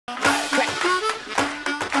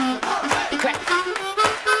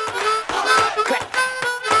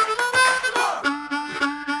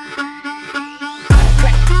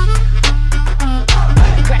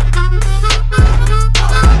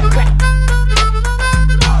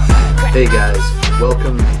Hey guys,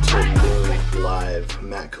 welcome to Loon Live.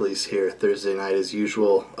 Matt Calise here, Thursday night as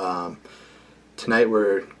usual. Tonight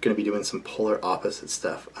we're going to be doing some polar opposite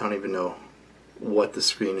stuff. I don't even know what the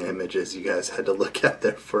screen image is you guys had to look at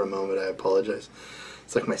there for a moment. I apologize.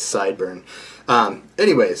 It's like my sideburn.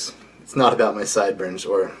 Anyways, it's not about my sideburns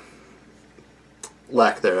or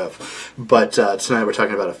lack thereof. But tonight we're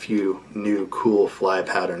talking about a few new cool fly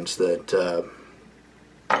patterns that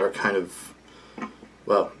are kind of,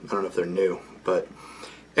 well, I don't know if they're new, but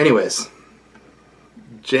anyways,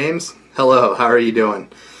 James, hello, how are you doing?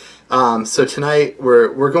 So tonight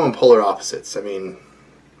we're going polar opposites. I mean,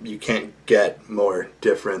 you can't get more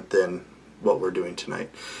different than what we're doing tonight.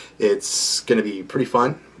 It's going to be pretty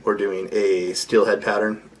fun. We're doing a steelhead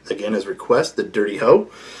pattern, again as request, the Dirty Hoh.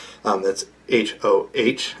 That's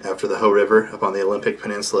H-O-H, after the Hoh River up on the Olympic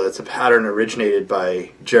Peninsula. It's a pattern originated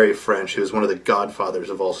by Jerry French, who is one of the godfathers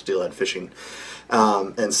of all steelhead fishing.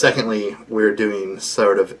 And secondly, we're doing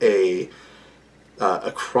sort of a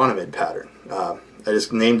Chironomid pattern. I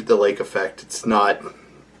just named it the lake effect. It's not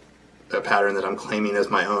a pattern that I'm claiming as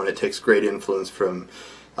my own. It takes great influence from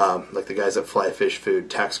like the guys at Fly Fish Food,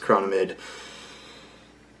 Tax Chironomid,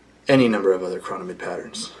 any number of other Chironomid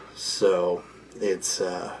patterns. So it's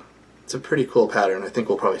a pretty cool pattern. I think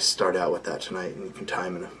we'll probably start out with that tonight, and you can tie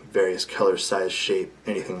them in a various color, size, shape,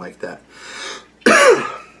 anything like that.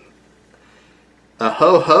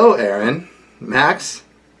 Ho ho, Aaron. Max,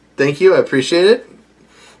 thank you. I appreciate it.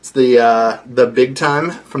 It's the big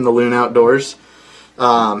time from the Loon Outdoors.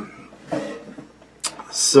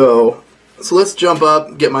 So let's jump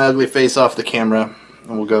up, get my ugly face off the camera,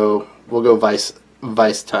 and we'll go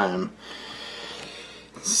vice time.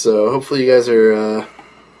 So hopefully you guys are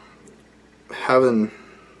having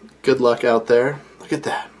good luck out there. Look at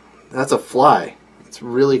that. That's a fly. It's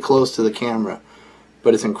really close to the camera,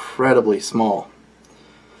 but it's incredibly small.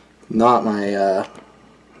 Not my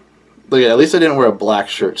look at least I didn't wear a black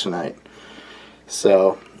shirt tonight.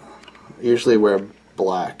 So I usually wear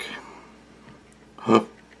black. Huh.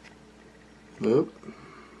 Oop.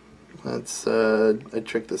 Let's I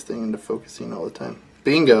trick this thing into focusing all the time.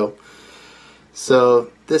 Bingo. So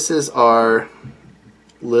this is our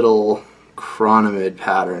little Chironomid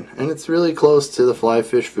pattern, and it's really close to the Fly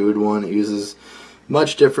Fish Food one. It uses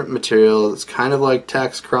much different material. It's kind of like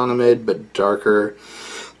Tax Chironomid, but darker.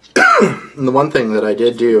 And the one thing that I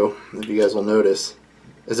did do, if you guys will notice,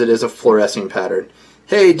 is it is a fluorescing pattern.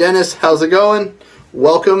 Hey Dennis, how's it going?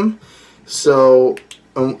 Welcome. So,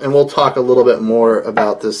 and we'll talk a little bit more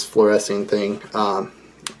about this fluorescing thing. I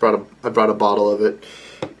brought a bottle of it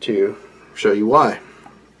to show you why.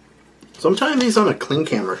 So I'm tying these on a clean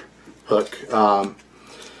camera hook.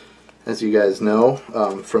 As you guys know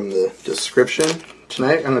from the description,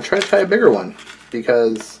 tonight I'm going to try to tie a bigger one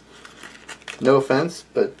because, no offense,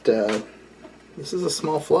 but this is a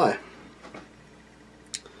small fly.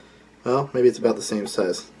 Well, maybe it's about the same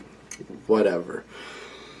size. Whatever.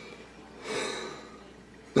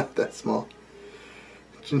 Not that small.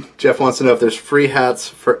 Jeff wants to know if there's free hats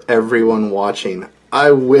for everyone watching.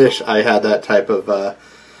 I wish I had that type of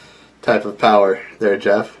power there,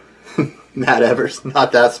 Jeff. Matt Evers,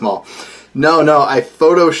 not that small. No, I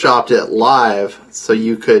photoshopped it live so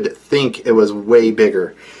you could think it was way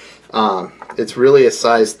bigger. It's really a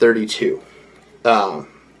size 32. But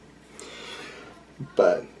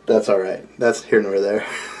that's alright. That's here nor there.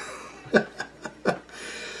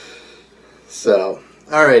 So,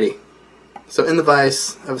 alrighty. So in the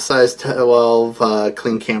vise, I have a size 12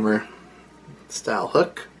 clean camera style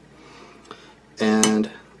hook. And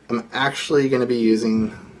I'm actually going to be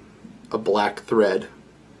using a black thread.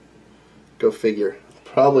 Go figure.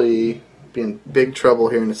 Probably be in big trouble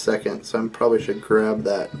here in a second, so I probably should grab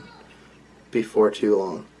that before too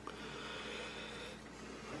long.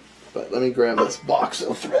 But let me grab this box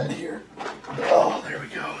of thread here. Oh, there we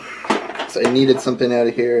go. So I needed something out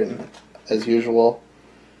of here, and as usual,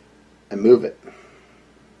 I move it.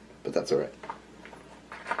 But that's alright.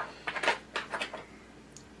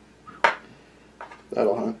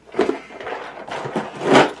 That'll hunt.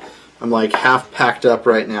 I'm like half packed up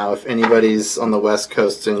right now. If anybody's on the West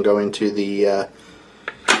Coast and going to the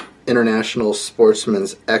International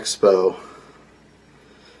Sportsman's Expo,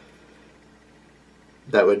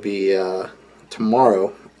 that would be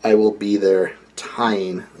tomorrow. I will be there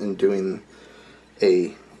tying and doing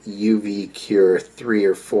a UV cure 3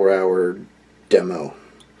 or 4 hour demo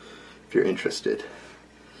if you're interested.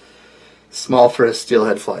 Small for a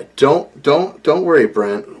steelhead fly. Don't worry,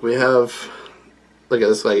 Brent. We have, look at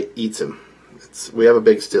this flag, eats him. We have a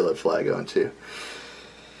big steelhead fly going too.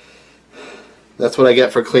 That's what I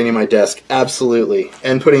get for cleaning my desk, absolutely.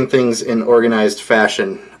 And putting things in organized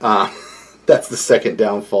fashion. That's the second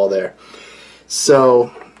downfall there. So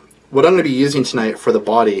what I'm going to be using tonight for the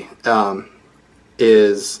body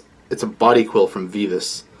is, it's a body quill from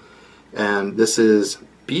Vivus. And this is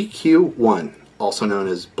BQ1, also known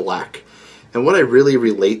as black. And what I really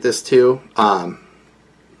relate this to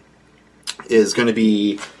is going to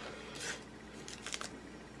be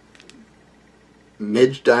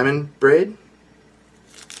midge diamond braid,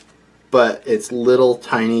 but its little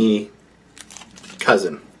tiny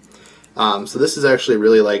cousin. So this is actually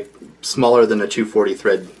really like smaller than a 240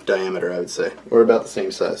 thread diameter, I would say, or about the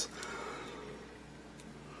same size.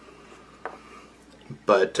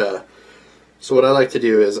 But so what I like to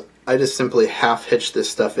do is I just simply half hitch this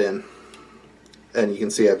stuff in, and you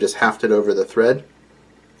can see I've just halved it over the thread,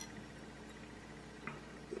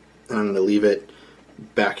 and I'm going to leave it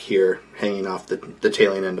back here hanging off the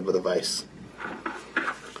tailing end of the vise.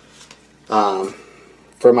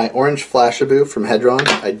 For my orange Flashabou from Hedron,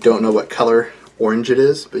 I don't know what color orange it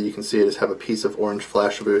is, but you can see I just have a piece of orange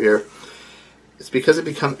Flashabou here. It's because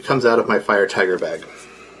it comes out of my Fire Tiger bag.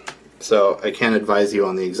 So I can't advise you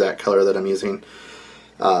on the exact color that I'm using.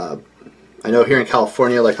 I know here in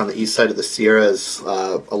California, like on the east side of the Sierras,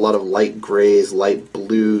 a lot of light grays, light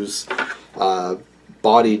blues,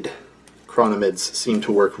 bodied Chironomids seem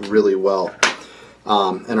to work really well.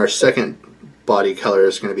 And our second body color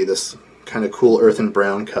is going to be this kind of cool earthen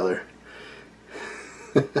brown color.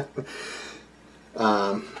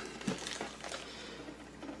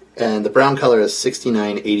 And the brown color is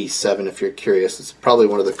 6987 if you're curious. It's probably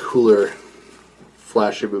one of the cooler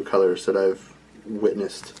Flashabou colors that I've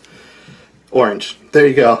witnessed. Orange. There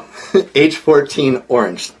you go. H14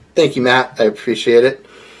 orange. Thank you, Matt. I appreciate it.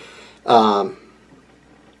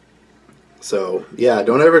 So, yeah,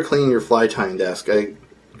 don't ever clean your fly tying desk. I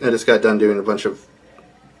just got done doing a bunch of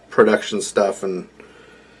production stuff, and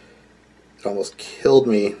it almost killed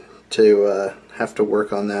me to have to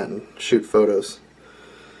work on that and shoot photos.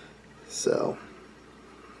 So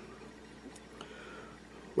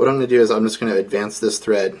what I'm going to do is I'm just going to advance this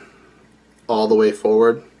thread all the way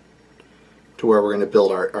forward to where we're going to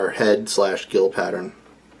build our head / gill pattern.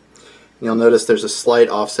 And you'll notice there's a slight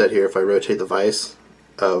offset here if I rotate the vise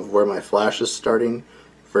of where my flash is starting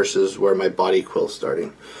versus where my body quill is starting.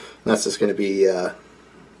 And that's just going to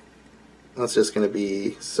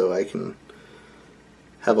be so I can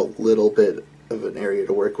have a little bit of an area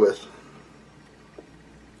to work with.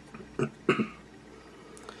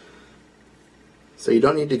 So you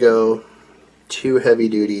don't need to go too heavy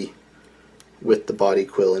duty with the body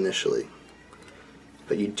quill initially,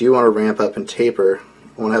 but you do want to ramp up and taper.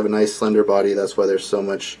 I want to have a nice slender body. That's why there's so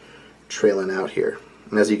much trailing out here,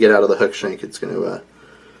 and as you get out of the hook shank, it's going to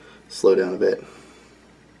slow down a bit.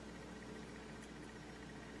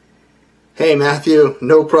 Hey Matthew,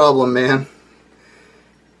 no problem, man.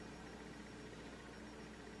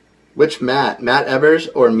 Which Matt? Matt Evers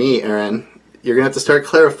or me, Aaron? You're going to have to start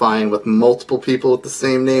clarifying with multiple people with the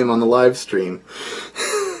same name on the live stream.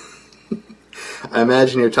 I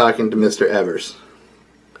imagine you're talking to Mr. Evers.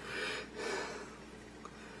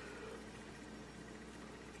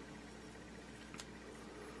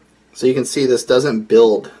 So you can see this doesn't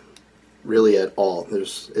build really at all.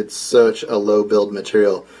 It's such a low build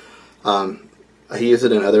material. I use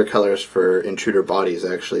it in other colors for intruder bodies,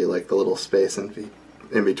 actually, like the little space in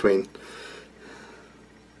between.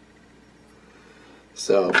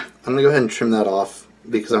 So I'm going to go ahead and trim that off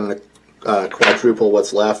because I'm going to quadruple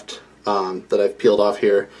what's left that I've peeled off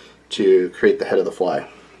here to create the head of the fly.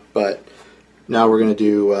 But now we're going to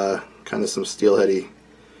do kind of some steelheady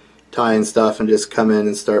tying stuff and just come in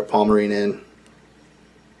and start palmering in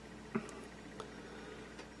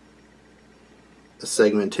a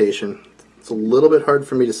segmentation. It's a little bit hard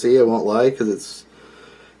for me to see, I won't lie, because it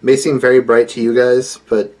may seem very bright to you guys,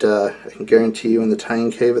 but I can guarantee you in the tying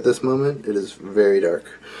cave at this moment, it is very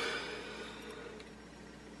dark.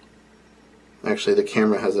 Actually, the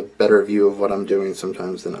camera has a better view of what I'm doing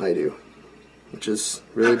sometimes than I do, which is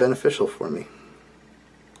really beneficial for me.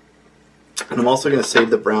 And I'm also going to save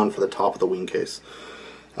the brown for the top of the wing case.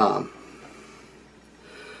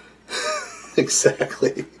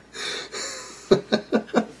 Exactly.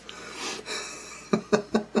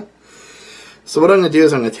 So what I'm going to do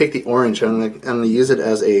is I'm going to take the orange and I'm going to use it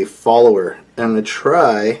as a follower. And I'm going to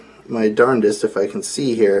try my darndest, if I can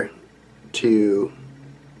see here, to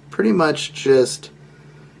pretty much just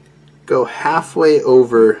go halfway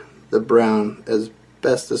over the brown as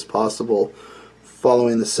best as possible,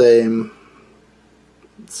 following the same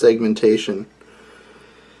segmentation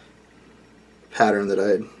pattern that I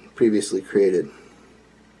had previously created.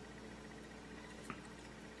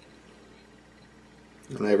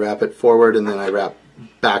 And I wrap it forward and then I wrap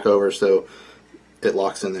back over so it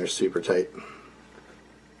locks in there super tight.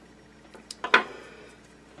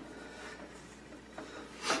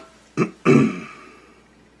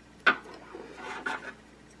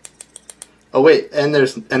 Oh wait, and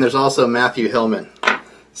there's also Matthew Hillman.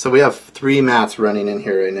 So we have 3 Matts running in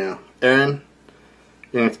here right now. Aaron,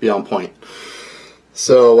 you're gonna have to be on point.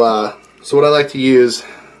 So what I like to use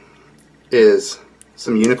is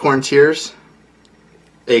some unicorn tears,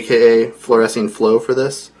 aka fluorescing flow for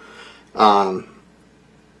this. And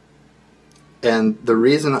the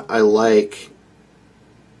reason I like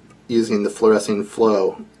using the fluorescing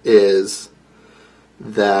flow is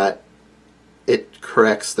that it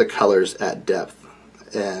corrects the colors at depth.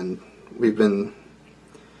 And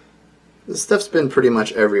this stuff's been pretty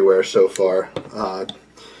much everywhere so far,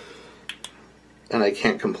 and I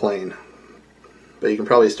can't complain. But you can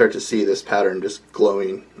probably start to see this pattern just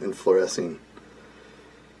glowing and fluorescing.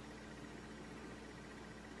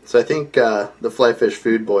 So I think the Fly Fish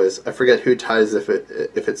Food Boys, I forget who ties if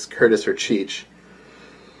it's Curtis or Cheech.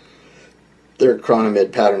 They're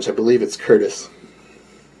Chironomid patterns. I believe it's Curtis.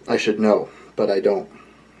 I should know, but I don't.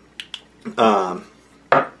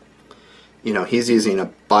 You know, he's using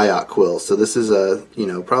a biot quill, so this is a, you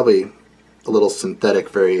know, probably a little synthetic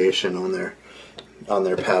variation on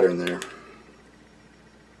their pattern there.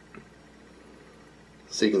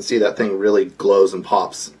 So you can see that thing really glows and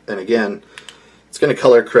pops. And again, it's going to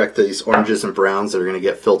color correct these oranges and browns that are going to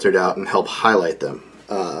get filtered out and help highlight them.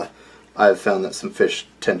 I've found that some fish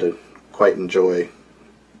tend to quite enjoy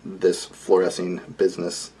this fluorescing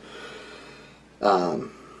business.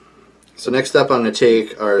 So next up I'm going to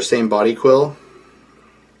take our same body quill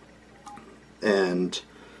and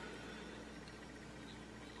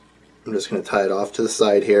I'm just going to tie it off to the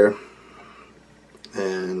side here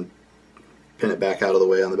and pin it back out of the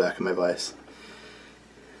way on the back of my vise.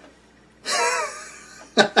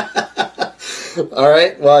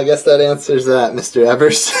 Alright, well I guess that answers that, Mr.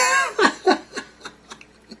 Evers.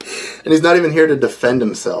 And he's not even here to defend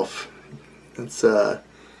himself. That's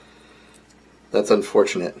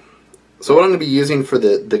unfortunate. So what I'm going to be using for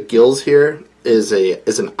the gills here is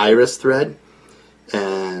an iris thread,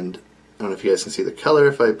 and I don't know if you guys can see the color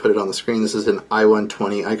if I put it on the screen. This is an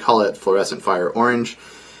I-120. I call it fluorescent fire orange.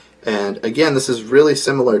 And again, this is really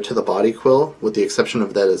similar to the body quill, with the exception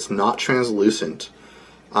of that it's not translucent,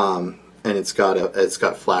 and it's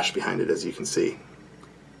got flash behind it, as you can see.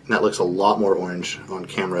 And that looks a lot more orange on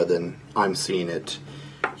camera than I'm seeing it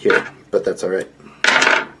here, but that's all right.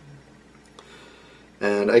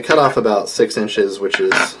 And I cut off about 6 inches, which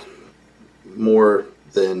is more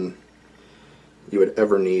than you would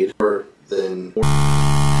ever need. We're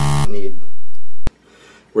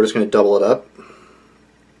just going to double it up.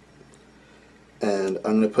 And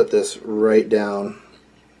I'm going to put this right down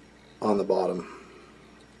on the bottom.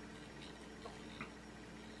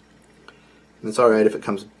 And it's alright if it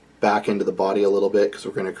comes back into the body a little bit, because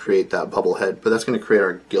we're going to create that bubble head, but that's going to create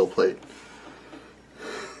our gill plate.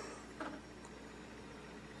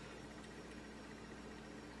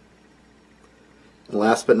 And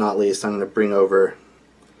last but not least, I'm going to bring over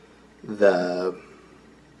the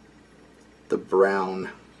brown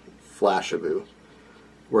Flashabou.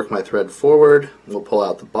 Work my thread forward. We'll pull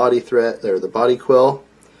out the body thread, or the body quill,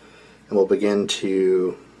 and we'll begin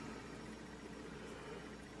to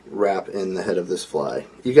wrap in the head of this fly.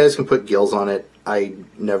 You guys can put gills on it. I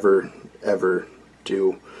never ever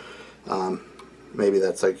do. Maybe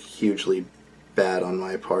that's like hugely bad on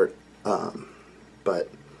my part, but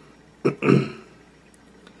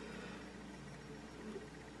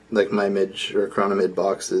like my midge or Chironomid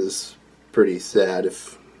box is pretty sad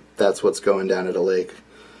if that's what's going down at a lake.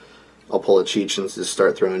 I'll pull a Cheech and just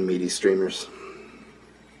start throwing meaty streamers.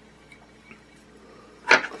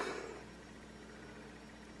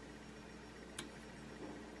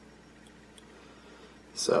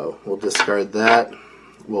 So we'll discard that.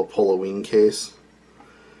 We'll pull a wing case.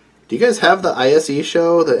 Do you guys have the ISE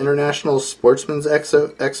show, the International Sportsman's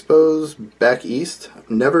Expos back east?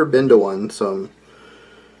 I've never been to one, so I'm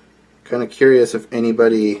kind of curious if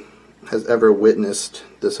anybody has ever witnessed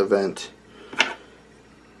this event. It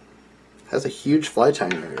has a huge fly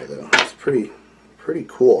tying area though. It's pretty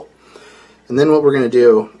cool. And then what we're going to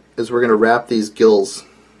do is we're going to wrap these gills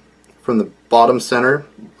from the bottom center,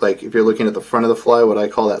 like if you're looking at the front of the fly, what I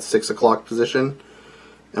call that 6 o'clock position,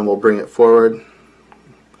 and we'll bring it forward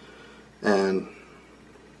and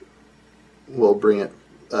we'll bring it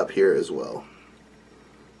up here as well.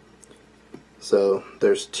 So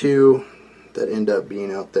there's 2 that end up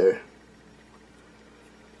being out there.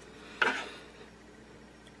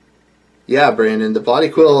 Yeah, Brandon, the body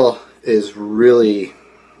quill is really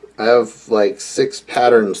I have like 6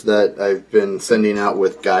 patterns that I've been sending out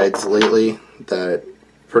with guides lately that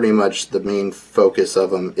pretty much the main focus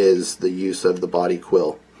of them is the use of the body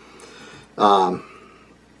quill.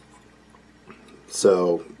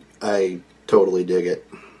 So I totally dig it.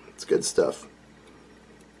 It's good stuff.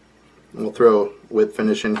 We'll throw whip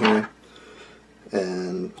finish in here,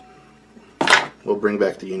 and we'll bring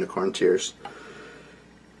back the unicorn tears.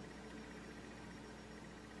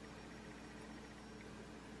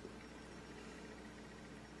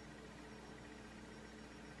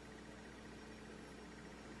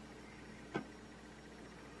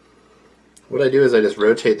 What I do is I just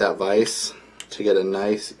rotate that vise to get a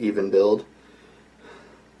nice even build.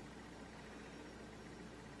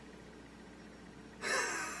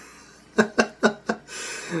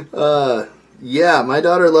 Yeah, my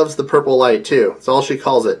daughter loves the purple light too. It's all she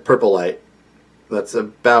calls it, purple light. That's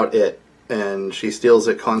about it. And she steals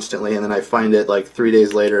it constantly, and then I find it like 3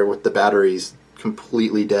 days later with the batteries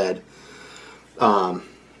completely dead, lying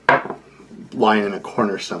in a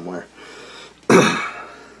corner somewhere.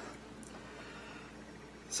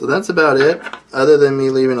 So that's about it, other than me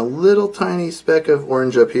leaving a little tiny speck of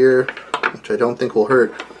orange up here, which I don't think will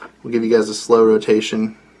hurt. We'll give you guys a slow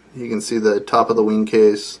rotation. You can see the top of the wing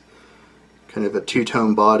case, kind of a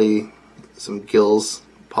two-tone body, some gills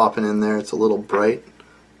popping in there. It's a little bright.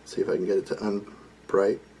 Let's see if I can get it to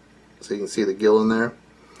unbright so you can see the gill in there.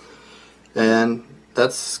 And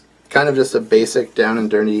that's kind of just a basic down and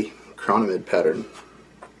dirty Chironomid pattern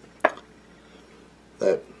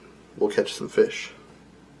that will catch some fish.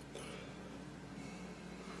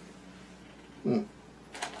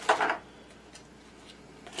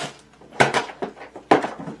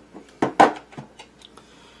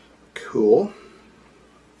 Cool.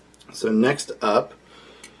 So next up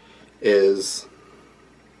is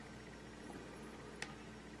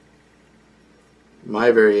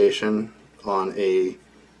my variation on a,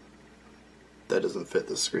 that doesn't fit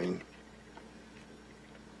the screen,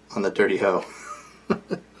 on the Dirty Hoh.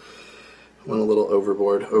 Went a little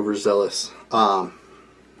overboard, overzealous.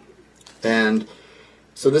 And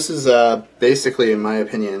so this is basically, in my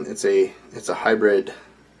opinion, it's a hybrid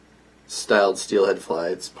styled steelhead fly.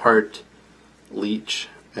 It's part leech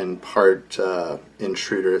and part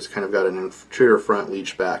intruder. It's kind of got an intruder front,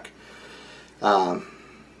 leech back.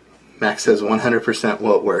 Max says 100%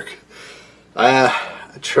 won't work.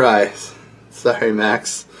 I try. Sorry,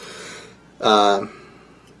 Max. I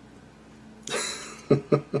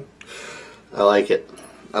like it.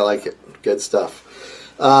 I like it. Good stuff.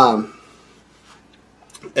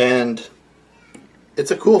 And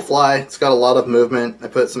it's a cool fly. It's got a lot of movement. I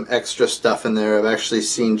put some extra stuff in there. I've actually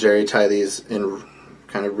seen Jerry tie these in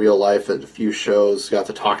kind of real life at a few shows. Got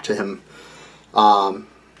to talk to him. And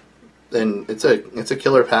it's a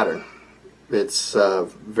killer pattern. It's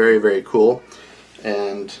very, very cool.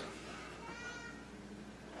 And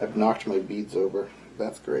I've knocked my beads over.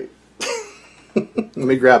 That's great. Let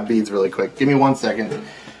me grab beads really quick. Give me 1 second.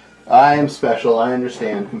 I am special. I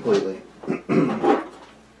understand completely.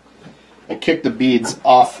 I kicked the beads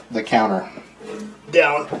off the counter.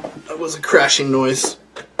 Down. That was a crashing noise,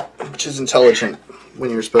 which is intelligent when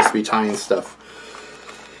you're supposed to be tying stuff.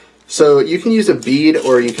 So you can use a bead,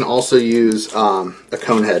 or you can also use a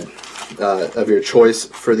cone head of your choice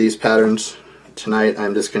for these patterns. Tonight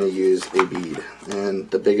I'm just going to use a bead, and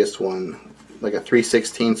the biggest one, like a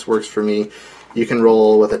 3/16 works for me. You can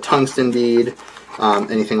roll with a tungsten bead,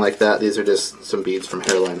 anything like that. These are just some beads from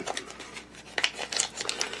Hairline.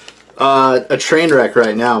 A train wreck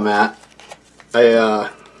right now, Matt. I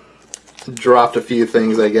dropped a few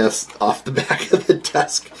things, I guess, off the back of the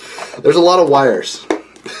desk. There's a lot of wires.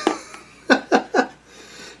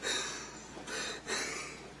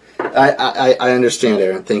 I understand,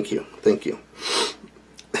 Aaron. Thank you. Thank you.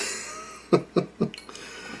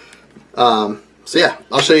 So yeah,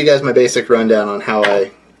 I'll show you guys my basic rundown on how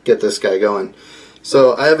I get this guy going.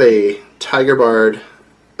 So I have a Tiger Barred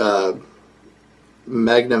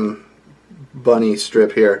Magnum bunny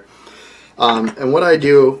strip here. And what I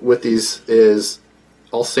do with these is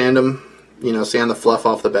I'll sand them, you know, sand the fluff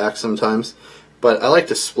off the back sometimes, but I like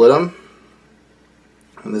to split them.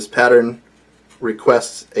 And this pattern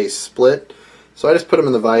requests a split, so I just put them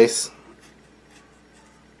in the vise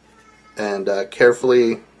and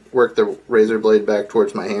carefully work the razor blade back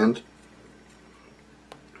towards my hand.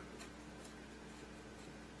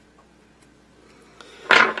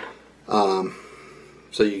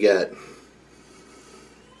 So you get,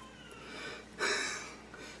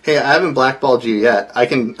 hey, I haven't blackballed you yet. I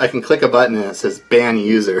can click a button and it says ban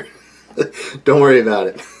user. Don't worry about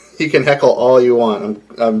it. You can heckle all you want.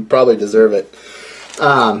 I'm probably deserve it.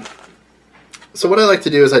 So what I like to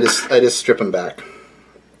do is I just strip them back,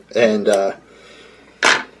 and I'll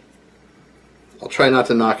try not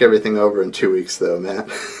to knock everything over in 2 weeks, though, Matt.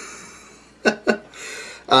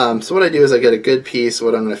 So what I do is I get a good piece,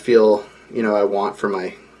 what I'm going to feel, I want for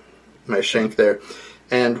my shank there.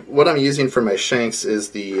 And what I'm using for my shanks is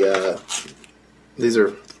these are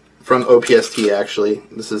from OPST, actually.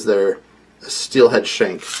 This is their steelhead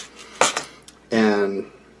shank. And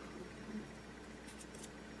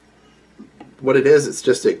what it is, it's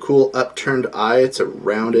just a cool upturned eye. It's a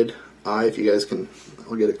rounded eye. If you guys can,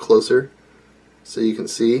 I'll get it closer so you can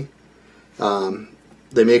see.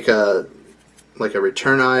 They make like a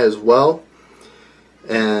return eye as well,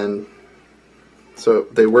 and so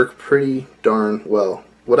they work pretty darn well.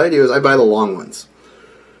 What I do is I buy the long ones.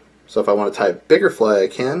 So if I want to tie a bigger fly, I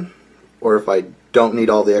can, or if I don't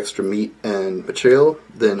need all the extra meat and material,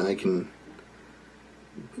 then I can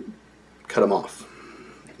cut them off.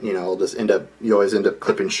 I'll just you always end up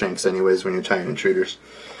clipping shanks anyways when you're tying intruders.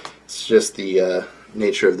 It's just the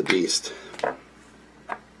nature of the beast.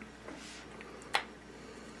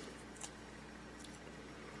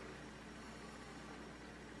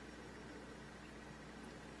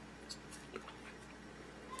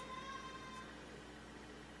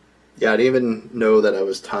 Yeah, I didn't even know that I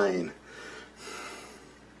was tying.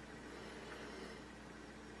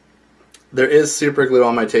 There is super glue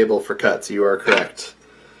on my table for cuts, you are correct.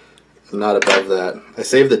 I'm not above that. I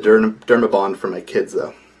saved the Dermabond for my kids,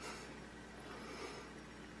 though.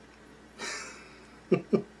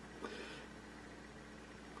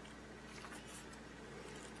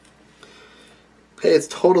 Hey, it's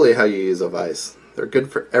totally how you use a vise. They're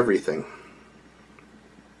good for everything.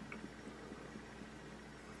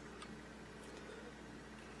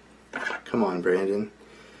 Come on, Brandon.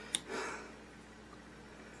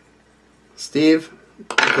 Steve,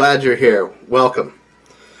 glad you're here. Welcome.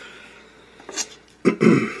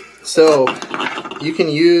 So, you can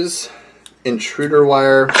use intruder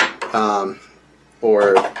wire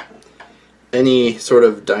or any sort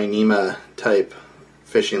of Dyneema type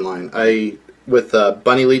fishing line. With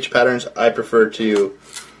bunny leech patterns, I prefer to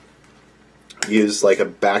use like a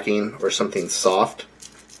backing or something soft.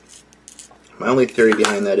 My only theory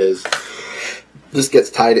behind that is this gets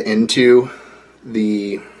tied into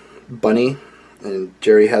the bunny, and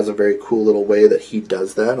Jerry has a very cool little way that he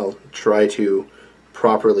does that. I'll try to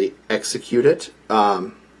properly execute it,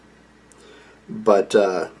 but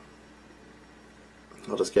I'll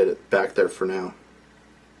just get it back there for now.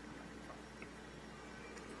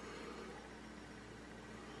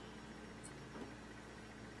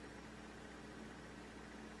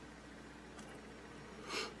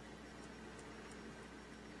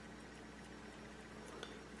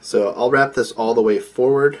 So I'll wrap this all the way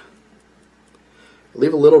forward.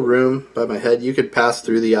 Leave a little room by my head. You could pass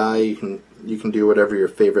through the eye. You can do whatever your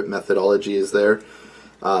favorite methodology is there.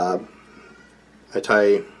 I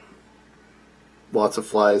tie lots of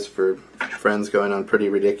flies for friends going on pretty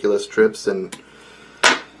ridiculous trips, and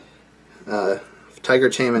if tiger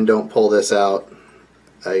chainmen don't pull this out,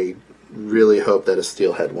 I really hope that a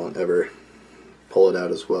steelhead won't ever pull it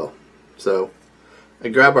out as well. So I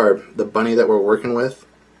grab the bunny that we're working with,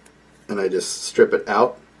 and I just strip it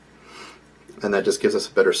out, and that just gives us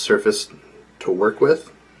a better surface to work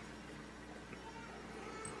with.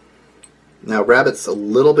 Now, rabbit's a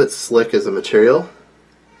little bit slick as a material.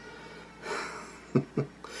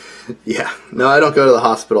 Yeah, no, I don't go to the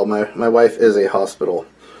hospital. My wife is a hospital,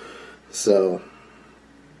 so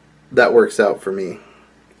that works out for me.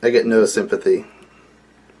 I get no sympathy.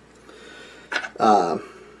 So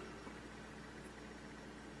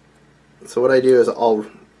what I do is I'll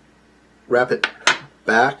wrap it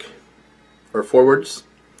back or forwards,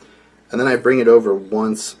 and then I bring it over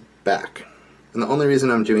once back. And the only reason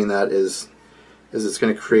I'm doing that is it's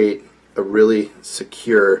going to create a really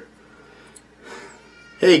secure...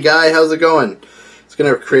 Hey Guy, how's it going? It's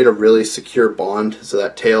going to create a really secure bond, so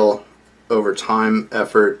that tail over time,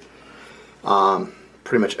 effort,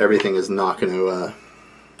 pretty much everything is not going to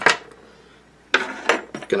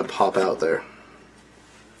pop out there.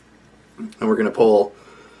 And we're going to pull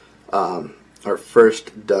our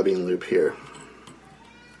first dubbing loop here.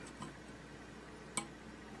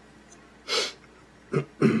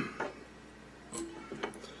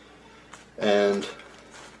 And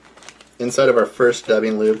inside of our first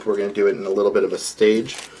dubbing loop, we're going to do it in a little bit of a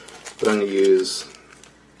stage, but I'm going to use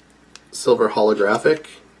silver holographic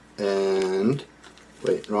and,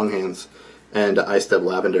 wait, wrong hands, and ice dub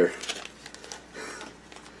lavender.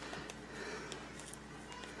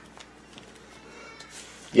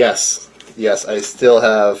 Yes, yes, I still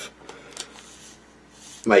have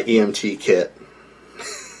my EMT kit.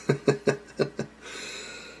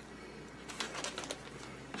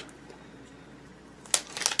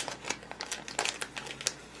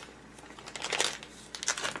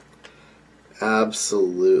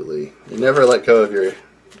 Absolutely. You never let go of your...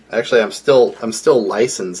 Actually, I'm still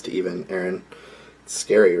licensed even, Aaron. It's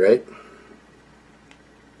scary, right?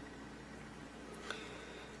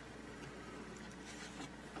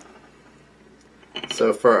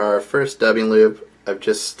 So for our first dubbing loop, I've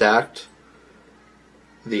just stacked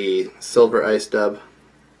the silver ice dub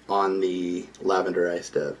on the lavender ice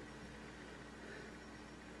dub.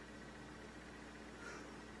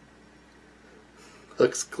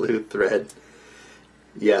 Hooks, glue, thread.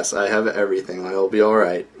 Yes, I have everything. I will be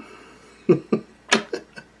alright.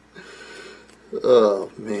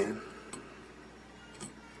 Oh, man.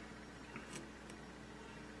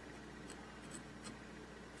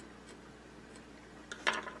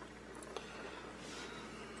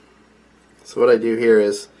 So what I do here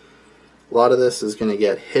is, a lot of this is going to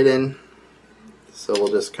get hidden, so we'll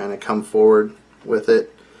just kind of come forward with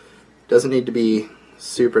it. Doesn't need to be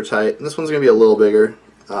super tight. And this one's going to be a little bigger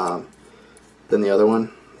than the other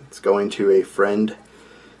one. It's going to a friend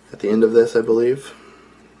at the end of this, I believe.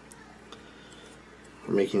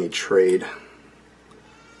 We're making a trade.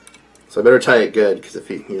 So I better tie it good, because if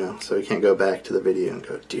he, so he can't go back to the video and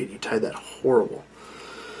go, dude, you tied that horrible.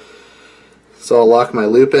 So I'll lock my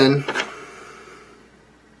loop in.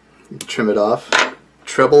 Trim it off.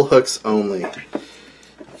 Treble hooks only.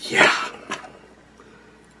 Yeah.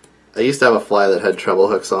 I used to have a fly that had treble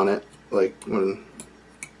hooks on it, like when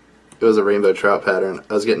it was a rainbow trout pattern.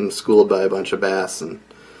 I was getting schooled by a bunch of bass, and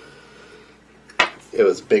it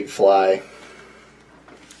was a big fly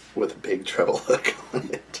with a big treble hook on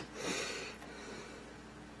it.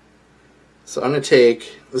 So I'm going to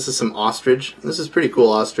take, this is some ostrich. This is pretty cool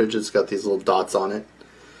ostrich. It's got these little dots on it.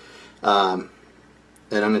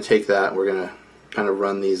 And I'm going to take that, and we're going to kind of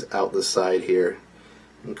run these out the side here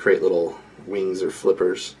and create little wings or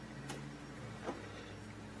flippers.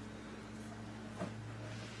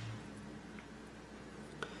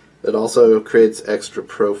 It also creates extra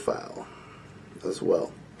profile as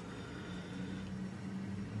well.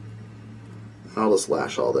 I'll just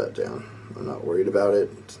lash all that down. I'm not worried about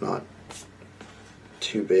it. It's not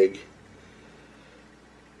too big.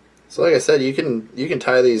 So like I said, you can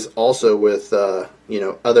tie these also with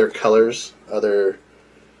other colors, other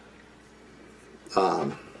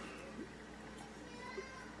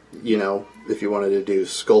if you wanted to do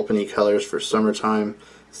sculpin-y colors for summertime,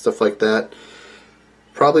 stuff like that,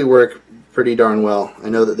 probably work pretty darn well. I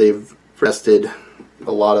know that they've tested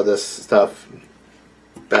a lot of this stuff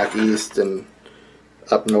back east and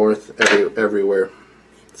up north, everywhere,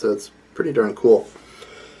 so it's pretty darn cool.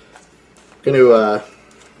 I'm going to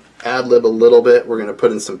ad-lib a little bit. We're going to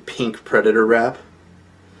put in some pink predator wrap.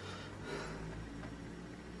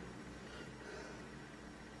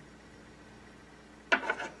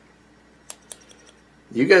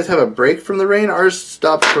 You guys have a break from the rain? Ours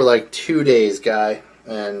stopped for like 2 days, guy,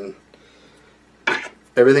 and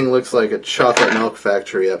everything looks like a chocolate milk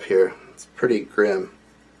factory up here. It's pretty grim.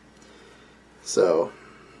 So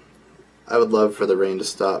I would love for the rain to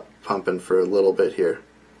stop pumping for a little bit here.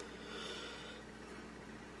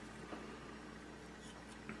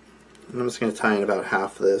 And I'm just going to tie in about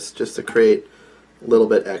half of this just to create a little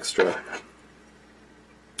bit extra.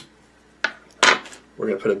 We're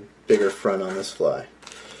going to put a bigger front on this fly.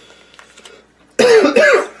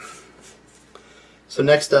 So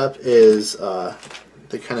next up is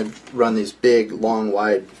they kind of run these big, long,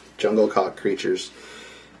 wide jungle cock creatures.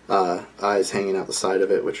 Eyes hanging out the side of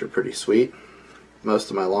it, which are pretty sweet. Most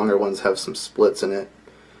of my longer ones have some splits in it,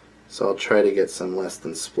 so I'll try to get some less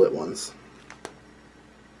than split ones.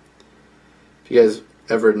 If you guys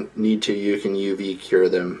ever need to, you can UV cure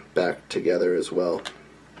them back together as well.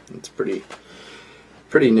 It's pretty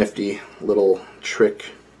nifty little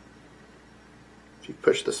trick if you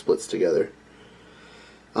push the splits together.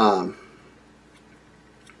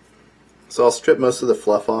 So I'll strip most of the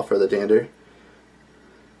fluff off, or the dander.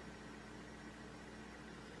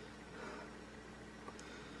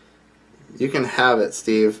 You can have it,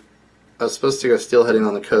 Steve. I was supposed to go steelheading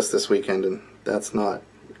on the coast this weekend, and that's not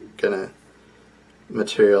gonna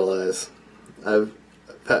materialize. I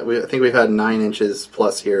think we've had 9 inches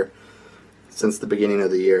plus here since the beginning of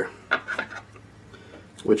the year,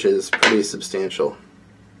 which is pretty substantial.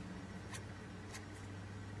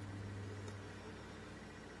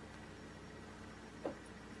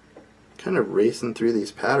 Kind of racing through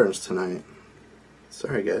these patterns tonight.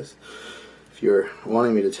 Sorry guys, if you're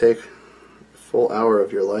wanting me to take a full hour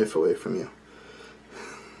of your life away from you.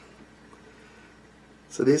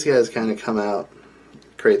 So these guys kind of come out,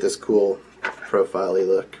 create this cool profile-y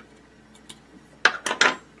look.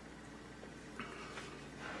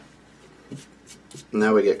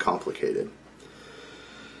 Now we get complicated.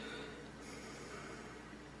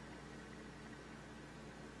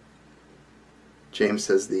 James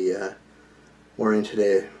says the mooring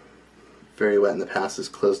today, very wet in the pass, is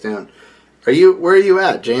closed down. Where are you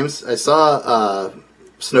at, James? I saw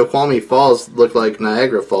Snoqualmie Falls looked like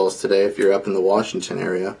Niagara Falls today if you're up in the Washington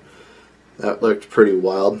area. That looked pretty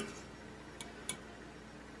wild.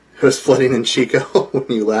 It was flooding in Chico when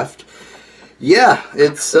you left. Yeah,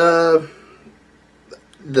 it's the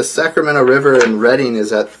Sacramento River in Redding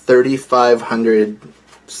is at 3,500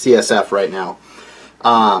 CSF right now.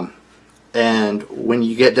 And when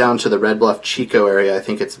you get down to the Red Bluff Chico area, I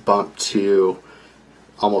think it's bumped to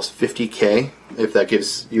almost 50K, if that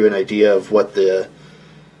gives you an idea of what the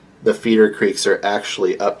feeder creeks are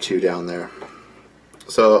actually up to down there.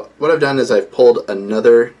 So what I've done is I've pulled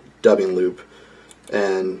another dubbing loop,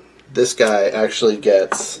 and this guy actually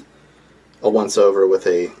gets a once over with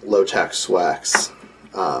a low tack swax,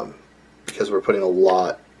 because we're putting a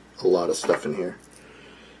lot of stuff in here.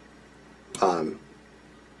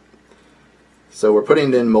 So we're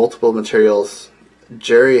putting in multiple materials.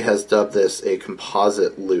 Jerry has dubbed this a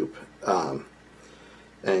composite loop,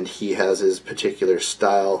 and he has his particular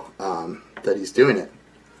style that he's doing it.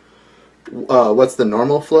 What's the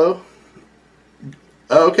normal flow?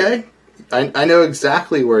 Oh, okay, I know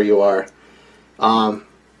exactly where you are. I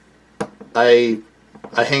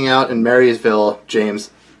hang out in Marysville, James,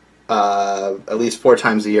 at least 4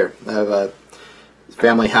 times a year. I have a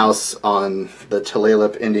family house on the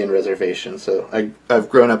Tulalip Indian Reservation, so I've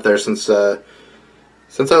grown up there since I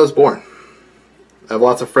was born. I have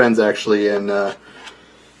lots of friends actually in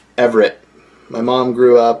Everett. My mom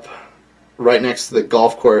grew up right next to the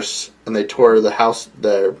golf course, and they tore the house,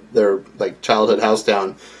 their like childhood house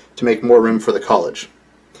down to make more room for the college.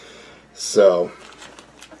 So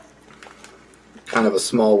kind of a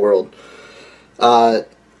small world.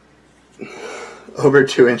 Over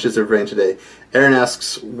 2 inches of rain today. Aaron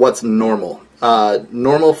asks, what's normal?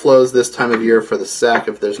 Normal flows this time of year for the Sac,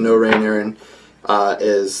 if there's no rain, Aaron,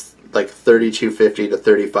 is like 3,250 to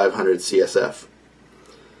 3,500 CSF.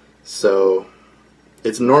 So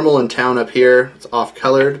it's normal in town up here. It's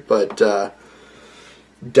off-colored, but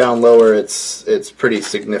down lower it's pretty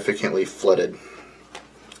significantly flooded.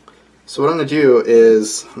 So what I'm going to do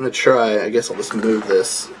is I'm going to try, I guess I'll just move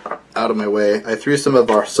this out of my way. I threw some of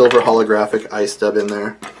our silver holographic ice dub in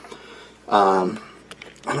there. I'm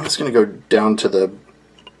just going to go down to the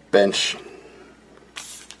bench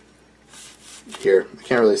here. I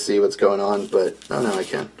can't really see what's going on, but oh no, I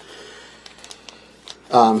can.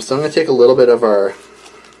 So I'm going to take a little bit of our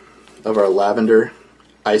lavender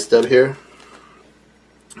ice dub here,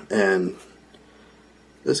 and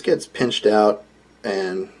this gets pinched out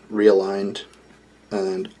and realigned,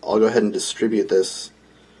 and I'll go ahead and distribute this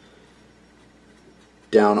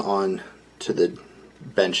down on to the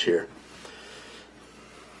bench here.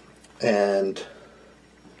 And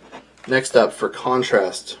next up, for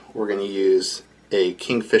contrast, we're going to use a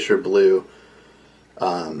Kingfisher Blue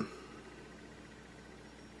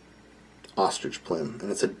ostrich plume,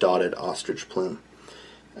 and it's a dotted ostrich plume.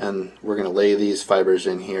 And we're going to lay these fibers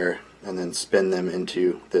in here and then spin them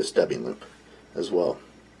into this dubbing loop as well.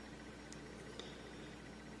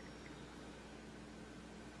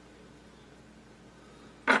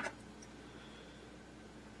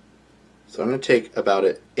 So I'm going to take about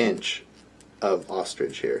an inch of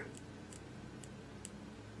ostrich here.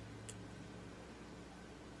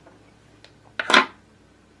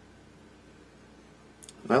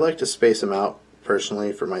 I like to space them out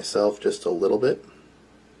personally for myself just a little bit.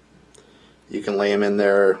 You can lay them in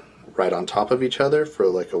there right on top of each other for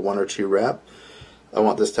like a 1 or 2 wrap. I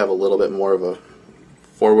want this to have a little bit more of a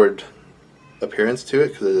forward appearance to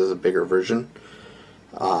it because it is a bigger version.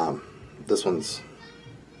 This one's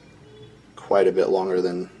quite a bit longer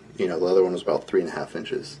than, the other one was about 3.5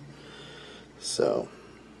 inches. So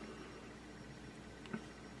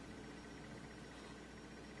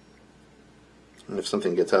and if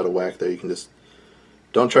something gets out of whack there, you can just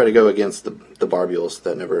don't try to go against the barbules.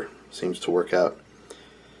 That never seems to work out.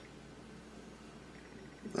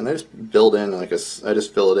 And I just build in I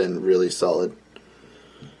just fill it in really solid.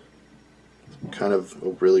 Kind of a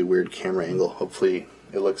really weird camera angle. Hopefully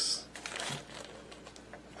it looks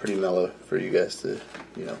pretty mellow for you guys to,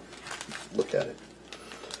 look at it.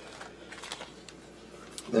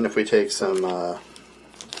 Then if we take some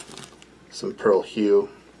Pearl Hue,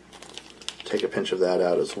 take a pinch of that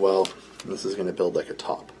out as well. And this is going to build like a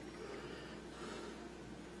top.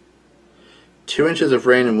 2 inches of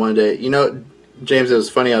rain in one day. James, it was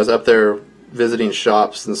funny. I was up there visiting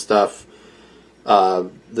shops and stuff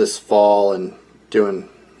this fall and doing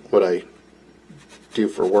what I do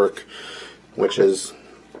for work, which is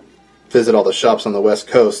visit all the shops on the West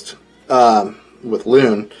Coast with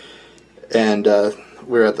Loon. And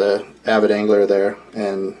we were at the Avid Angler there,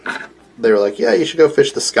 and they were like, yeah, you should go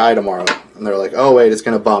fish the Sky tomorrow. And they were like, oh, wait, it's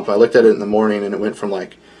going to bump. I looked at it in the morning, and it went from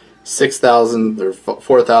like 6,000 or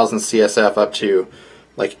 4,000 CSF up to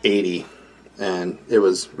like 80, and it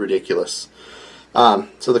was ridiculous.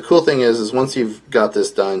 So the cool thing is once you've got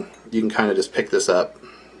this done, you can kind of just pick this up,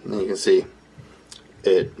 and you can see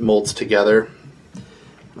it molds together.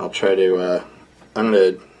 I'll try to, I'm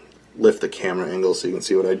going to lift the camera angle so you can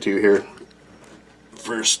see what I do here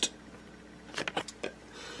first.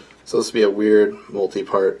 So this will be a weird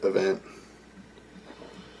multi-part event.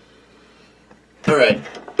 Alright,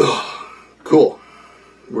 cool.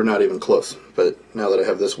 We're not even close, but now that I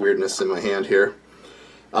have this weirdness in my hand here,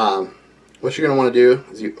 what you're going to want to do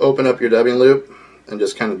is you open up your dubbing loop and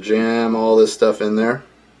just kind of jam all this stuff in there.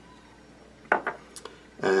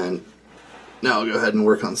 And now I'll go ahead and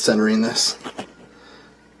work on centering this.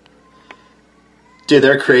 Dude,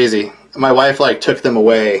 they're crazy. My wife like took them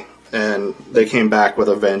away and they came back with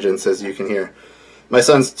a vengeance, as you can hear. My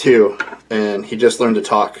son's 2 and he just learned to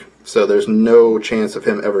talk, so there's no chance of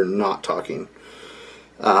him ever not talking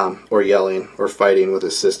or yelling or fighting with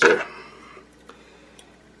his sister.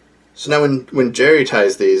 So now when Jerry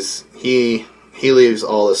ties these, he leaves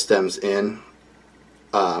all the stems in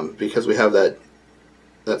because we have that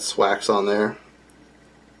swax on there.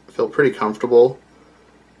 I feel pretty comfortable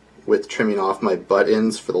with trimming off my butt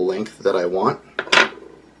ends for the length that I want.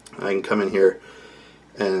 I can come in here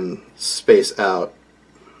and space out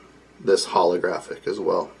this holographic as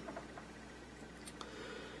well.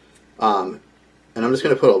 And I'm just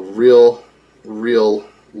going to put a real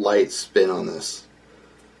light spin on this.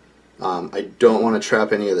 I don't want to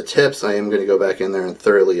trap any of the tips. I am going to go back in there and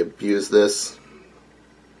thoroughly abuse this.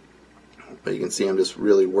 But you can see I'm just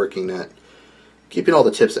really working at keeping all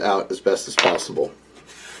the tips out as best as possible.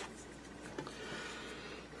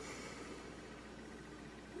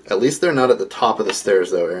 At least they're not at the top of the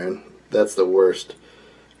stairs though, Aaron. That's the worst.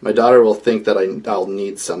 My daughter will think that I'll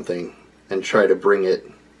need something and try to bring it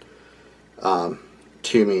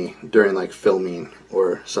to me during like filming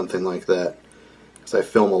or something like that. Because I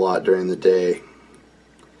film a lot during the day.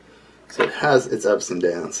 So it has its ups and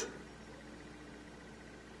downs.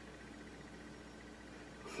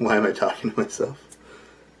 Why am I talking to myself?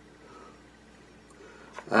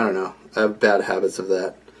 I don't know. I have bad habits of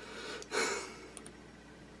that.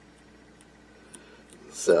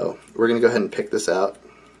 So we're going to go ahead and pick this out.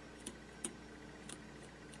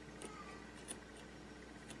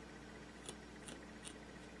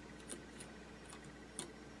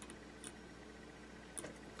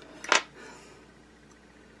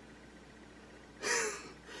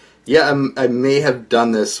 Yeah, I may have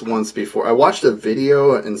done this once before. I watched a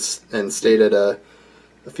video and stayed at a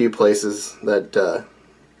few places that,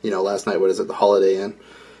 you know, last night, what is it, the Holiday Inn.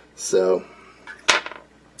 So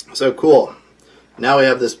cool. Now we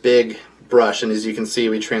have this big brush, and as you can see,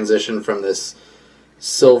 we transition from this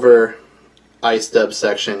silver ice dub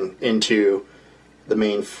section into the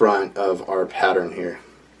main front of our pattern here.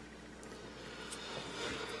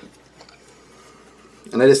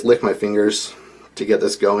 And I just lick my fingers to get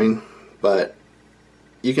this going, but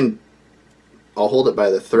you can, I'll hold it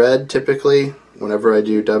by the thread typically whenever I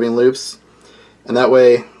do dubbing loops, and that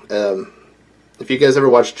way, if you guys ever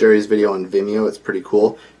watched Jerry's video on Vimeo, it's pretty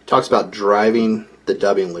cool. He talks about driving the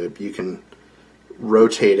dubbing loop. You can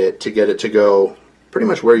rotate it to get it to go pretty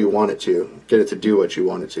much where you want it to, get it to do what you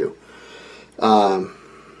want it to.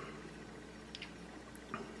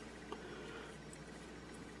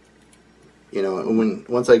 You know,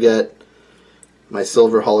 once I get my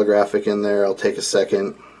silver holographic in there, I'll take a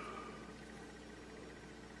second,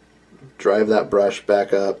 drive that brush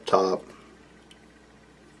back up top.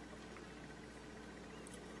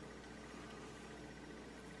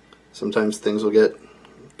 Sometimes things will get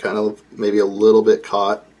kind of maybe a little bit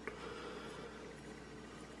caught.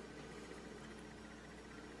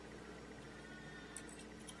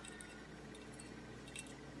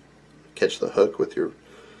 Catch the hook with your...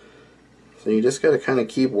 So you just got to kind of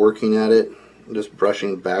keep working at it, just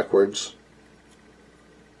brushing backwards.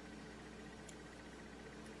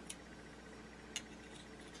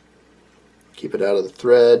 Keep it out of the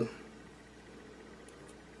thread.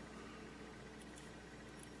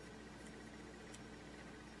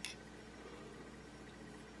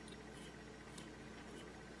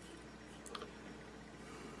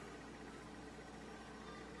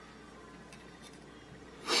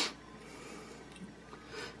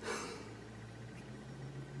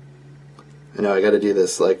 I know I got to do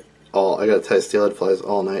this like I got to tie steelhead flies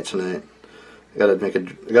all night tonight. I got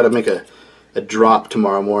to make a drop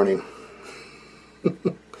tomorrow morning.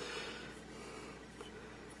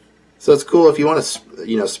 So it's cool if you want to,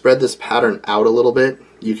 you know, spread this pattern out a little bit,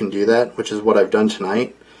 you can do that, which is what I've done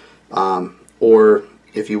tonight. Or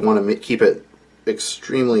if you want to keep it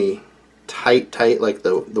extremely tight, like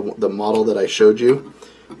the model that I showed you,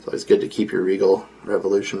 it's always good to keep your Regal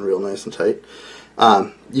Revolution real nice and tight.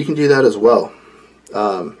 You can do that as well.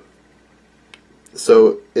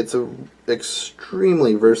 So it's a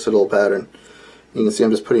extremely versatile pattern. You can see I'm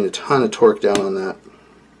just putting a ton of torque down on that.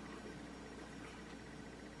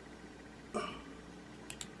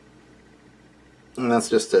 And that's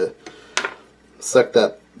just to suck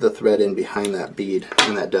the thread in behind that bead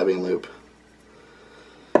in that dubbing loop.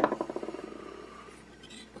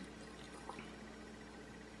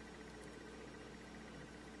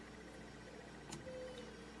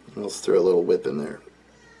 Let's throw a little whip in there.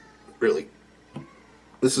 Really,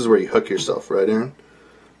 this is where you hook yourself, right, Aaron?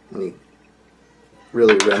 When you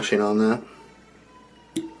really wrenching on that.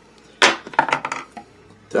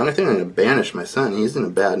 The only thing I'm going to banish my son. He's in a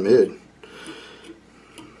bad mood.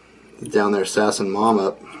 He's down there sassing mom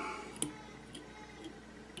up.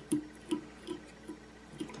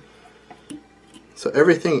 So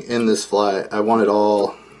everything in this fly, I want it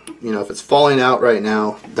all, you know, if it's falling out right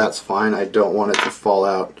now, that's fine. I don't want it to fall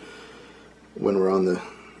out when we're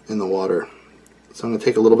in the water. So I'm going to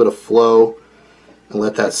take a little bit of flow and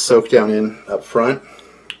let that soak down in up front.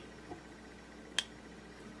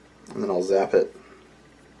 And then I'll zap it.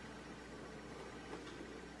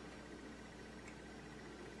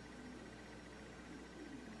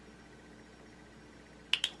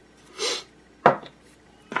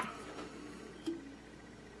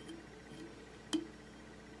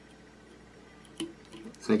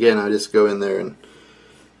 And again, I just go in there and,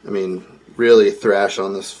 I mean, really thrash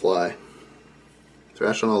on this fly.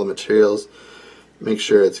 Thrash on all the materials. Make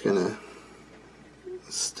sure it's going to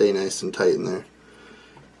stay nice and tight in there.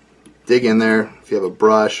 Dig in there. If you have a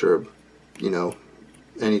brush or, you know,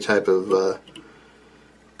 any type of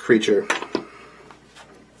creature,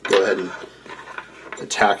 go ahead and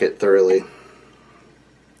attack it thoroughly.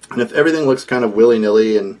 And if everything looks kind of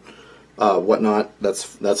willy-nilly and whatnot,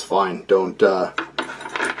 that's fine. Don't.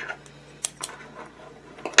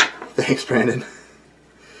 Thanks, Brandon.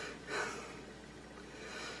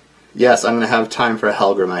 Yes, I'm going to have time for a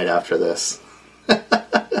Hellgrammite after this.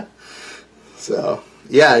 So,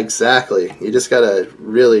 yeah, exactly. You just got to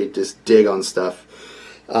really just dig on stuff.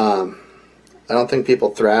 I don't think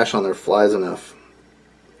people thrash on their flies enough.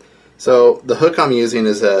 So the hook I'm using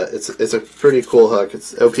is it's a pretty cool hook.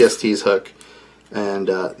 It's OPST's hook, and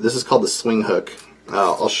this is called the swing hook.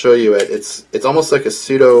 I'll show you it. It's almost like a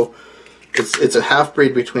pseudo. It's a half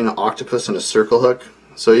breed between an octopus and a circle hook.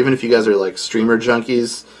 So even if you guys are like streamer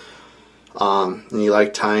junkies, and you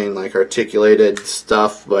like tying like articulated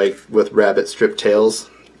stuff like with rabbit strip tails,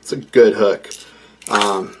 it's a good hook.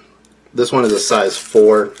 This one is a size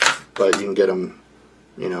 4, but you can get them,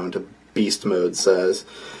 you know, into beast mode size.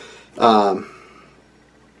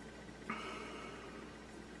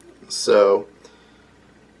 So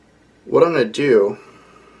what I'm going to do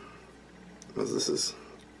is this is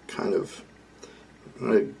kind of, I'm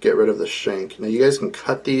going to get rid of the shank. Now you guys can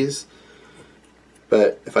cut these,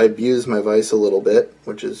 but if I abuse my vise a little bit,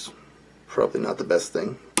 which is probably not the best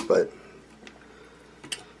thing, but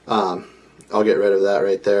I'll get rid of that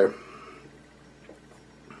right there.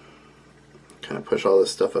 Kind of push all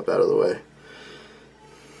this stuff up out of the way.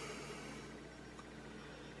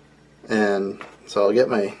 And so I'll get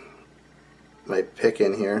my pick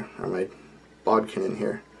in here, or my bodkin in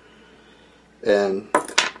here, and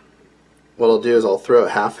what I'll do is I'll throw a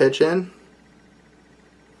half hitch in.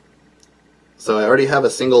 So I already have a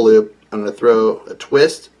single loop. I'm going to throw a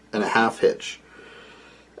twist and a half hitch,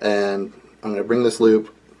 and I'm going to bring this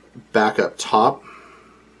loop back up top.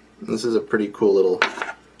 And this is a pretty cool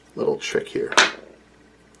little trick here.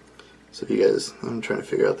 So if you guys, I'm trying to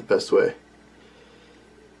figure out the best way.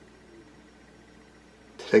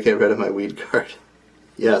 Did I get rid of my weed guard?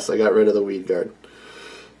 Yes, I got rid of the weed guard.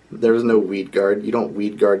 There was no weed guard. You don't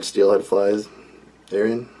weed guard steelhead flies,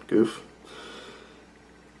 Arian, goof.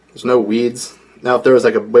 There's no weeds. Now if there was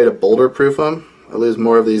like a way to boulder proof them, I lose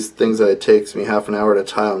more of these things that it takes me half an hour to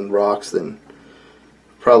tie on rocks than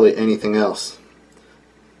probably anything else.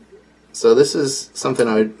 So this is something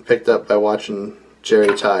I picked up by watching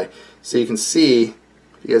Jerry tie. So you can see,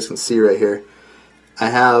 you guys can see right here, I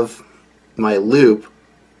have my loop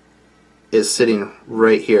is sitting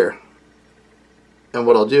right here. And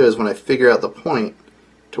what I'll do is when I figure out the point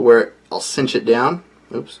to where I'll cinch it down,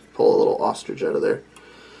 oops, pull a little ostrich out of there,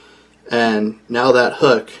 and now that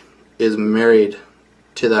hook is married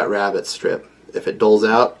to that rabbit strip. If it dulls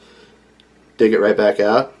out, dig it right back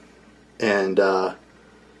out, and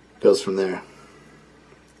goes from there.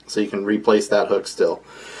 So you can replace that hook still.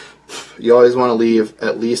 You always want to leave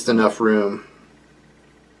at least enough room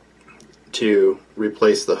to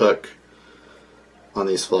replace the hook on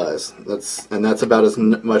these flies. That's about as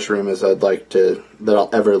much room as I'd like that I'll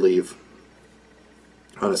ever leave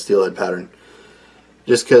on a steelhead pattern.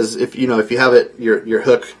 Just because if you have your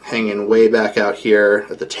hook hanging way back out here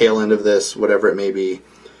at the tail end of this, whatever it may be.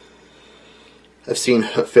 I've seen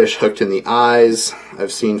fish hooked in the eyes.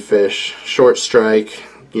 I've seen fish short strike,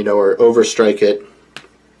 or overstrike it,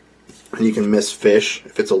 and you can miss fish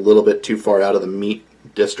if it's a little bit too far out of the meat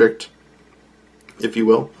district, if you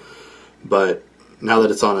will. But now that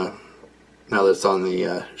it's on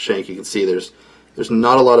the shank, you can see there's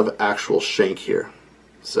not a lot of actual shank here.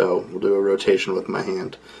 So we'll do a rotation with my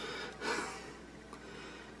hand.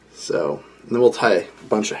 So, and then we'll tie a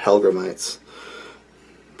bunch of Hellgramites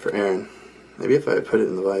for Aaron. Maybe if I put it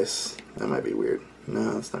in the vise, that might be weird.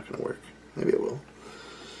 No, that's not going to work. Maybe it will.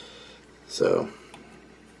 So,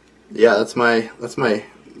 yeah, that's my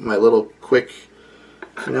little quick.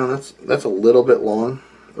 That's a little bit long.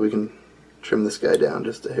 We can trim this guy down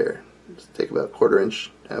just a hair. Just take about a quarter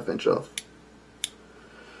inch, half inch off.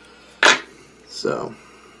 So,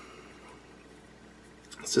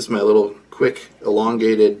 it's just my little quick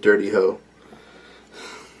elongated Dirty Hoh.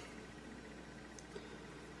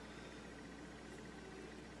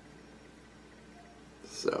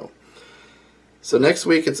 So next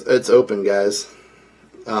week it's open, guys.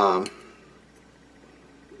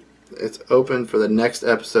 It's open for the next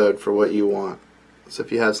episode for what you want. So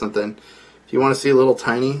if you have something, if you want to see a little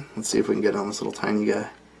tiny, let's see if we can get on this little tiny guy.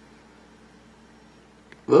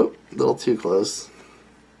 Whoop, a little too close.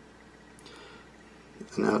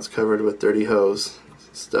 And now it's covered with Dirty Hohs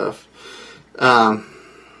stuff. So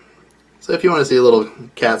if you want to see a little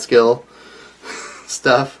Catskill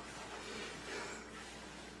stuff,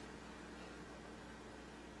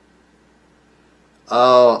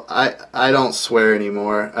 oh, I don't swear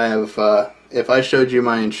anymore. I have if I showed you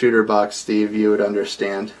my intruder box, Steve, you would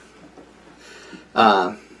understand.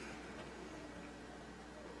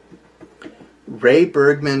 Ray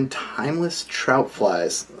Bergman Timeless Trout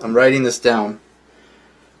Flies. I'm writing this down.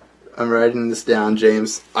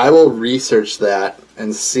 James. I will research that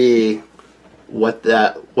and see what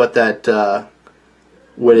that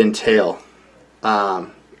would entail.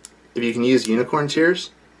 If you can use unicorn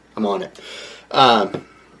tears, I'm on it.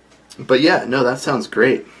 But yeah, no, that sounds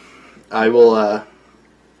great. I will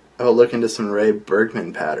look into some Ray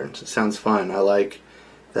Bergman patterns. It sounds fun. I like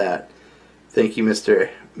that. Thank you, Mr.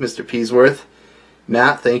 Peasworth.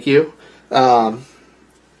 Matt, thank you. So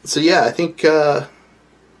yeah, I think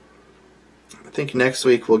next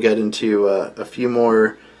week we'll get into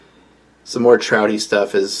some more trouty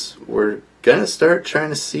stuff, as we're gonna start trying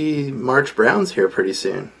to see March Browns here pretty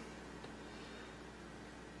soon.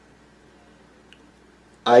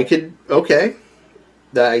 Okay,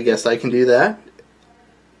 I guess I can do that.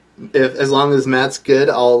 As long as Matt's good,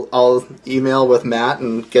 I'll email with Matt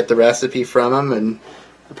and get the recipe from him, and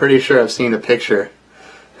I'm pretty sure I've seen a picture.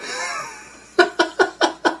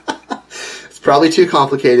 It's probably too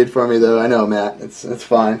complicated for me, though. I know, Matt. It's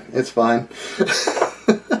fine. It's fine.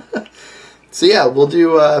 So yeah, we'll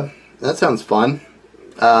do. That sounds fun.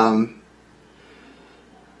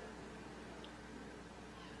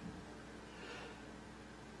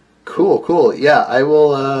 Cool. Yeah, I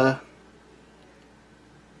will.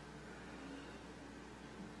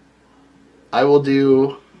 I will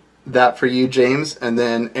do that for you, James, and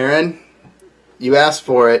then Aaron, you asked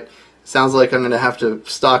for it. Sounds like I'm going to have to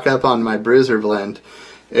stock up on my bruiser blend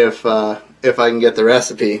if I can get the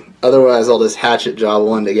recipe. Otherwise, I'll just hatchet job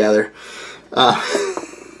one together.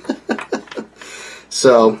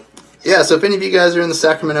 So if any of you guys are in the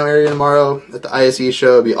Sacramento area tomorrow at the ISE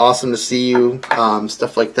show, it'd be awesome to see you.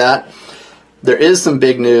 Stuff like that. There is some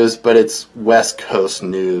big news, but it's West Coast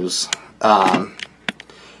news.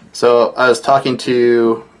 So I was talking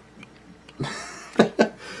to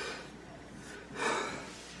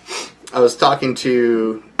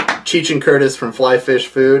Cheech and Curtis from Fly Fish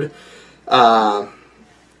Food. Yeah,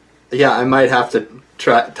 I might have to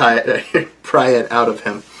pry it out of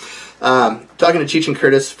him. Talking to Cheech and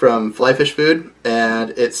Curtis from Fly Fish Food,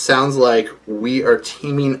 and it sounds like we are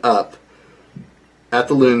teaming up at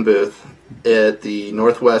the Loon booth at the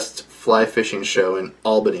Northwest Fly Fishing Show in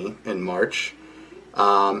Albany in March.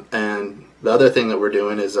 And the other thing that we're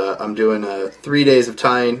doing is I'm doing 3 days of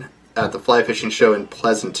tying at the Fly Fishing Show in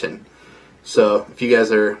Pleasanton. So if you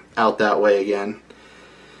guys are out that way again,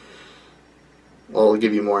 I'll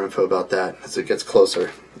give you more info about that as it gets closer.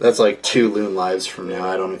 That's like 2 Loon lives from now.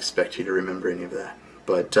 I don't expect you to remember any of that.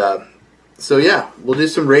 But So yeah, we'll do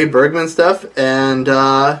some Ray Bergman stuff and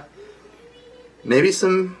maybe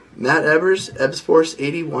some Matt Ebbs Force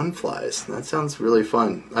 81 flies. That sounds really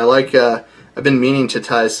fun. I like. I've been meaning to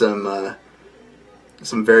tie some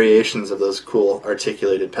variations of those cool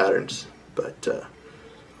articulated patterns, but I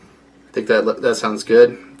think that sounds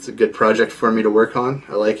good. It's a good project for me to work on.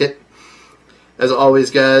 I like it. As always,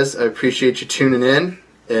 guys, I appreciate you tuning in,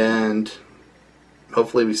 and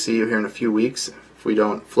hopefully we see you here in a few weeks if we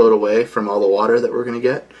don't float away from all the water that we're going to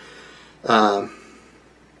get.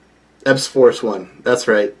 Ebbs Force 1. That's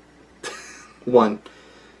right. 1.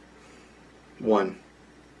 What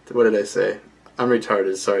did I say? I'm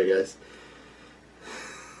retarded. Sorry, guys.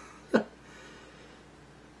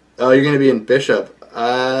 Oh, you're going to be in Bishop.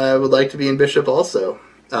 I would like to be in Bishop also.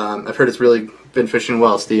 I've heard it's really been fishing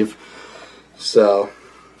well, Steve. So,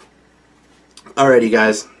 alrighty,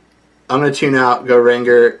 guys. I'm going to tune out, go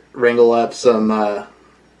wrangle up some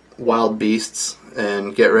wild beasts,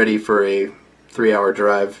 and get ready for a 3-hour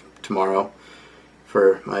drive tomorrow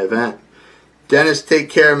for my event. Dennis, take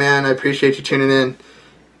care, man. I appreciate you tuning in.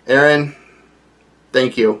 Aaron,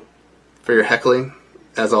 thank you for your heckling,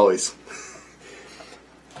 as always.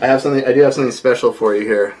 I do have something special for you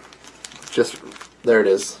here. Just there it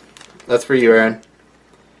is. That's for you, Aaron.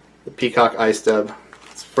 The Peacock Ice Dub.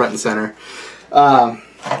 It's front and center.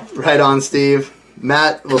 Right on, Steve.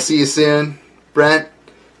 Matt, we'll see you soon. Brent,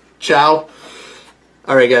 ciao.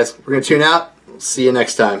 All right, guys, we're gonna tune out. We'll see you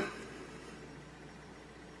next time.